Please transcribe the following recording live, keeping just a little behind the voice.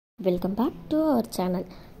Welcome back to our channel.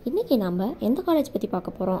 இன்றைக்கி நம்ம எந்த காலேஜ் பற்றி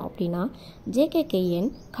பார்க்க போகிறோம் அப்படின்னா JKKN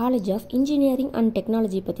college of engineering and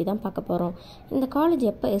technology பற்றி தான் பார்க்க போகிறோம். இந்த காலேஜ்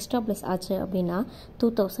எப்போ எஸ்டாப்ளிஷ் ஆச்சு அப்படின்னா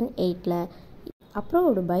 2008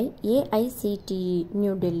 approved by AICTE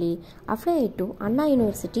new Delhi, affiliate to Anna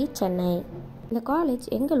university Chennai. இந்த காலேஜ்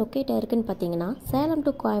எங்கே லொக்கேட் ஆகிருக்குன்னு பார்த்தீங்கன்னா சேலம்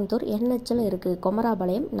டு கோயம்புத்தூர் NHல இருக்குது,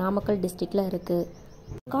 கொமராபாளையம் நாமக்கல் டிஸ்ட்ரிக்டில் இருக்குது.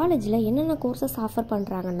 காலேஜில் என்னென்ன கோர்சஸ் ஆஃபர்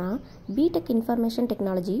பண்ணுறாங்கன்னா BTech information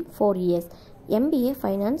technology 4 years, MBA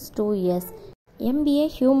finance 2 years, MBA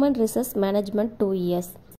human resource management 2 years,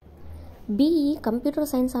 BE computer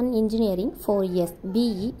science and engineering 4 years,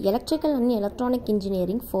 BE electrical and electronic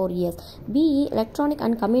engineering 4 years, BE electronic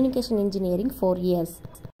and communication engineering 4 years,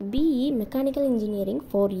 BE mechanical engineering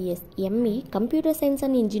 4 years, ME computer science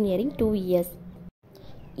and engineering 2 years,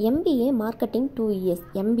 MBA marketing 2 years,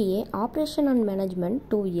 MBA operation and management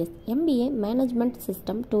 2 years, MBA management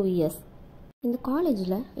system 2 years. இந்த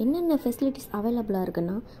காலேஜில் என்னென்ன facilities அவைலபிளாக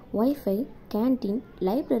இருக்குன்னா wifi, canteen,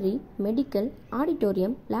 library, medical,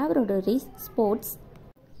 auditorium, laboratories, sports,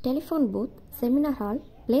 telephone booth, seminar hall,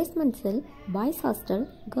 placement செல், boys hostel,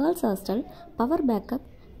 girls hostel, power backup,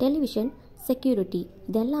 television, security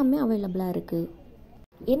இதெல்லாமே அவைலபிளாக இருக்குது.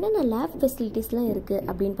 என்னென்ன lab ஃபெசிலிட்டிஸ்லாம் இருக்குது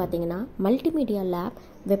அப்படின்னு பார்த்தீங்கன்னா multimedia lab,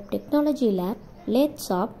 web technology lab, lathe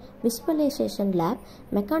shop, visualisation lab,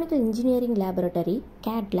 mechanical engineering laboratory,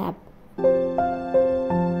 gate lab.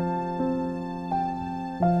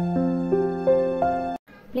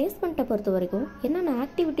 பிளேஸ்மெண்ட்டை பொறுத்த வரைக்கும் என்னென்ன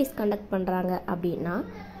ஆக்டிவிட்டீஸ் கண்டக்ட் பண்ணுறாங்க அப்படின்னா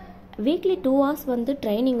வீக்லி 2 hours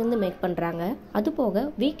ட்ரைனிங் மேக் பண்ணுறாங்க. அதுபோக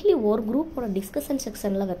வீக்லி ஒரு குரூப்போட டிஸ்கஷன்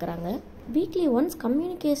செக்ஷனில் வைக்கிறாங்க. வீக்லி ஒன்ஸ்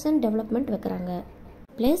கம்யூனிகேஷன் டெவலப்மெண்ட் வைக்கிறாங்க.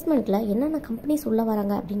 பிளேஸ்மெண்ட்டில் என்னென்ன கம்பெனிஸ் உள்ளே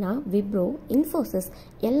வராங்க அப்படின்னா Wipro, Infosys,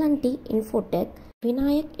 L&T Infotech,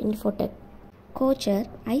 Vinayak Infotech, Kochhar,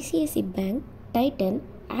 ICICI bank, Titan,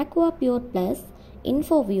 aqua pure plus,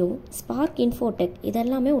 இன்ஃபோவியூ, spark Infotech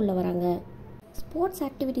இதெல்லாமே உள்ளே வராங்க. ஸ்போர்ட்ஸ்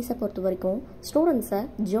ஆக்டிவிட்டீஸை பொறுத்த வரைக்கும் ஸ்டூடெண்ட்ஸை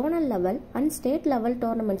zonal level and state level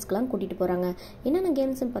டோர்னமெண்ட்ஸ்க்கெலாம் கூட்டிகிட்டு போகிறாங்க. என்னென்ன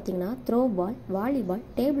கேம்ஸ்னு பார்த்தீங்கன்னா throw ball, volleyball,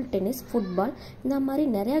 table tennis, football இந்த மாதிரி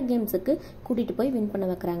நிறையா கேம்ஸுக்கு கூட்டிகிட்டு போய் வின் பண்ண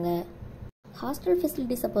வைக்கிறாங்க. ஹாஸ்டல்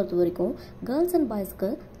ஃபெசிலிட்டிஸை பொறுத்த வரைக்கும் கேர்ள்ஸ் அண்ட் பாய்ஸ்க்கு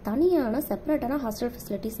தனியான செப்பரேட்டான ஹாஸ்டல்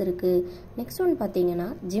ஃபெசிலிட்டிஸ் இருக்குது. நெக்ஸ்ட் ஒன் பார்த்தீங்கன்னா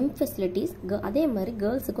ஜிம் ஃபெசிலிட்டிஸ், அதே மாதிரி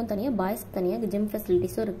கேர்ள்ஸுக்கும் தனியாக பாய்ஸ்க்கு தனியாக ஜிம்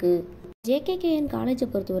ஃபெசிலிட்டிஸும் இருக்குது. JKKN காலேஜை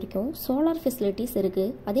பொறுத்த வரைக்கும் சோலார் ஃபெசிலிட்டிஸ்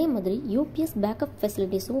இருக்குது. அதே மாதிரி UPS பேக்கப்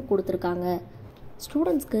ஃபெசிலிட்டிஸும் கொடுத்துருக்காங்க.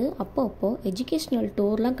 ஸ்டூடெண்ட்ஸ்க்கு அப்போ எஜுகேஷ்னல்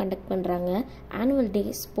டூர்லாம் கண்டக்ட் பண்ணுறாங்க. Annual day,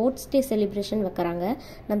 sports day celebration வைக்கிறாங்க.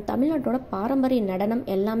 நம்ம தமிழ்நாட்டோட பாரம்பரிய நடனம்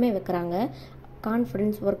எல்லாமே வைக்கிறாங்க.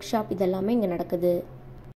 கான்ஃபரன்ஸ், ஒர்க் ஷாப் இதெல்லாமே இங்கே நடக்குது.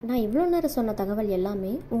 நான் இவ்வளோ நேரம் சொன்ன தகவல்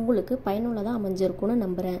எல்லாமே உங்களுக்கு பயனுள்ளதாக அமைஞ்சிருக்குன்னு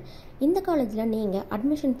நம்புகிறேன். இந்த காலேஜில் நீங்கள்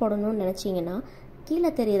அட்மிஷன் போடணும்னு நினச்சிங்கன்னா கீழே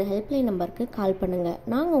தெரிகிற ஹெல்ப்லைன் நம்பருக்கு கால் பண்ணுங்கள்.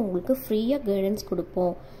 நாங்கள் உங்களுக்கு ஃப்ரீயாக கைடன்ஸ்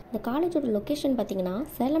கொடுப்போம். இந்த காலேஜோட லொக்கேஷன் பார்த்தீங்கன்னா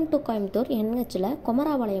சேலம் டு கோயம்புத்தூர் NHல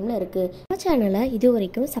கொமராபாளையமில் இருக்குது. நம்ம சேனலை இது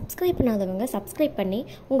வரைக்கும் சப்ஸ்கிரைப் பண்ணாதவங்க சப்ஸ்கிரைப் பண்ணி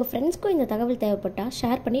உங்கள் ஃப்ரெண்ட்ஸ்க்கும் இந்த தகவல் தேவைப்பட்டால்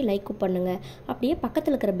ஷேர் பண்ணி லைக்கும் பண்ணுங்கள். அப்படியே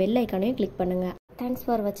பக்கத்தில் இருக்கிற பெல் ஐக்கானையும் கிளிக் பண்ணுங்கள். தேங்க்ஸ்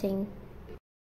ஃபார் வாட்சிங்.